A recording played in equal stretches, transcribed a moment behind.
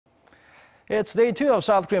It's day 2 of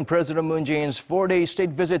South Korean President Moon Jae-in's 4-day state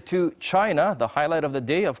visit to China. The highlight of the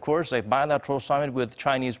day, of course, a bilateral summit with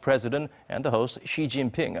Chinese President and the host Xi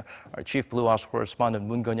Jinping. Our chief Blue House correspondent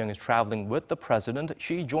Moon Connyoung is traveling with the president.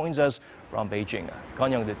 She joins us from Beijing.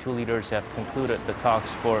 Connyoung, the two leaders have concluded the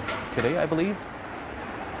talks for today, I believe.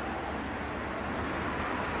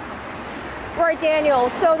 Right, Daniel.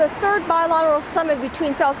 So the third bilateral summit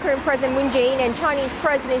between South Korean President Moon Jae-in and Chinese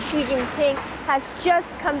President Xi Jinping has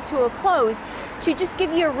just come to a close. To just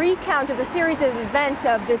give you a recount of the series of events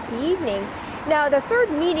of this evening. Now, the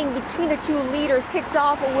third meeting between the two leaders kicked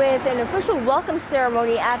off with an official welcome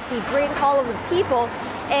ceremony at the Great Hall of the People.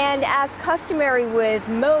 And as customary with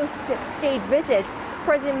most state visits,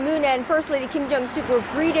 President Moon and Frist Lady Kim Jung-sook were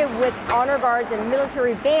greeted with honor guards and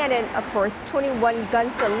military band and, of course, 21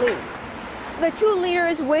 gun salutes. The two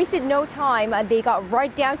leaders wasted no time. They got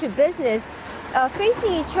right down to business,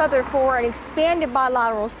 facing each other for an expanded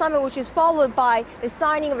bilateral summit, which was followed by the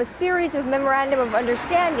signing of a series of memorandum of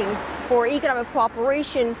understandings for economic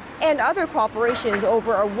cooperation and other cooperations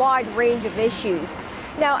over a wide range of issues.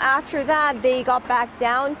 Now, after that, they got back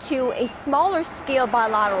down to a smaller scale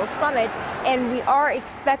bilateral summit, and we are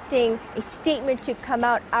expecting a statement to come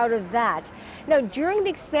out of that. Now, during the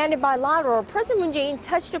expanded bilateral, President Moon Jae-in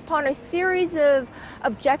touched upon a series of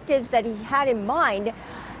objectives that he had in mind.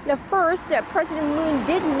 Now, first, President Moon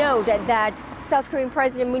did note that South Korean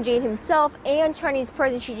President Moon Jae-in himself and Chinese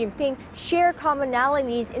President Xi Jinping share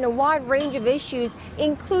commonalities in a wide range of issues,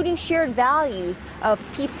 including shared values of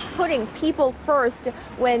putting people first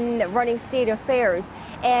when running state affairs.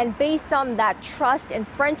 And based on that trust and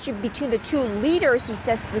friendship between the two leaders, he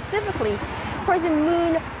says specifically, President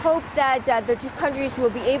Moon hoped that the two countries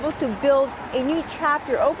will be able to build a new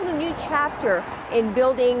chapter, open a new chapter in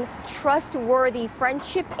building trustworthy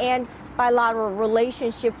friendship and bilateral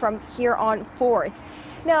relationship from here on forth.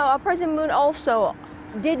 Now, President Moon also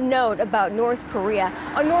did note about North Korea.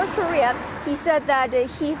 On North Korea, he said that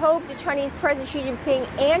he hoped the Chinese President Xi Jinping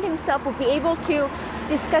and himself would be able to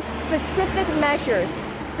discuss specific measures,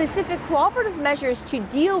 specific cooperative measures to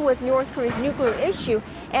deal with North Korea's nuclear issue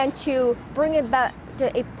and to bring about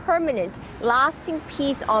a permanent, lasting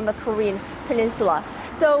peace on the Korean peninsula.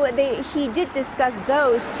 So he did discuss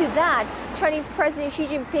those. To that, Chinese President Xi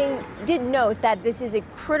Jinping did note that this is a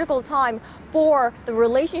critical time for the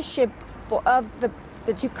relationship of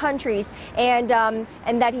the two countries, and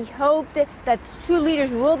that he hoped that the two leaders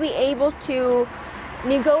will be able to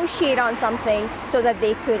negotiate on something so that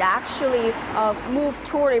they could actually move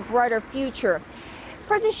toward a brighter future.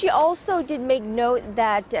 President Xi also did make note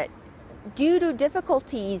that due to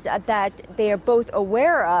difficulties that they are both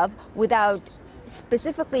aware of without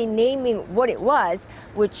specifically naming what it was,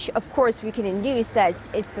 which of course we can induce that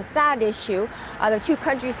it's the THAAD issue, the two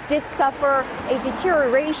countries did suffer a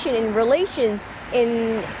deterioration in relations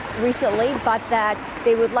recently, but that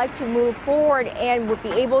they would like to move forward and would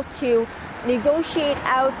be able to negotiate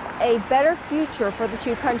out a better future for the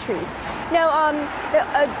two countries. Now,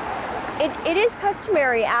 it is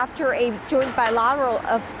customary after a joint bilateral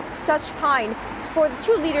of such kind for the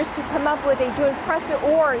two leaders to come up with a joint press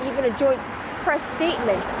or even a joint press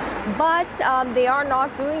statement, but they are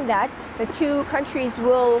not doing that. The two countries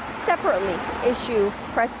will separately issue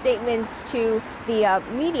press statements to the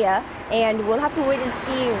media, and we'll have to wait and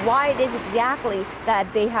see why it is exactly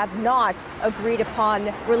that they have not agreed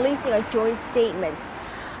upon releasing a joint statement.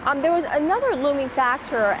 There was another looming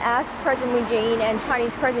factor as President Moon Jae-in and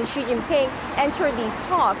Chinese President Xi Jinping entered these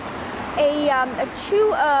talks.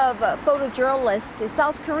 Two of photojournalists,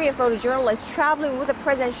 South Korean photojournalists traveling with the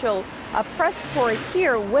presidential press corps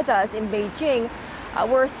here with us in Beijing,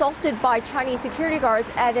 were assaulted by Chinese security guards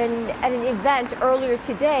at an event earlier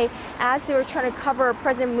today as they were trying to cover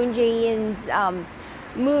President Moon Jae-in's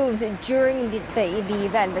moves during the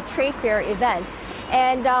event, the trade fair event.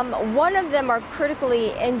 And one of them are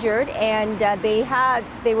critically injured, and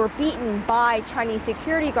they were beaten by Chinese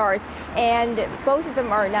security guards, and both of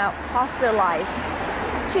them are now hospitalized.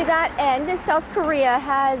 To that end, South Korea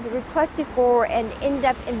has requested for an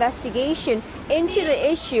in-depth investigation into the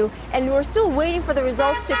issue, and we're still waiting for the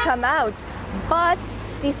results to come out. But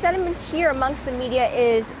the sentiment here amongst the media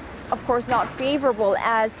is, of course, not favorable,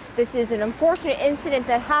 as this is an unfortunate incident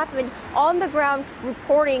that happened on the ground,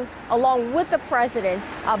 reporting along with the president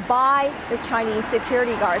by the Chinese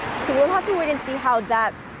security guards. So we'll have to wait and see how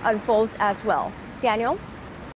that unfolds as well. Daniel?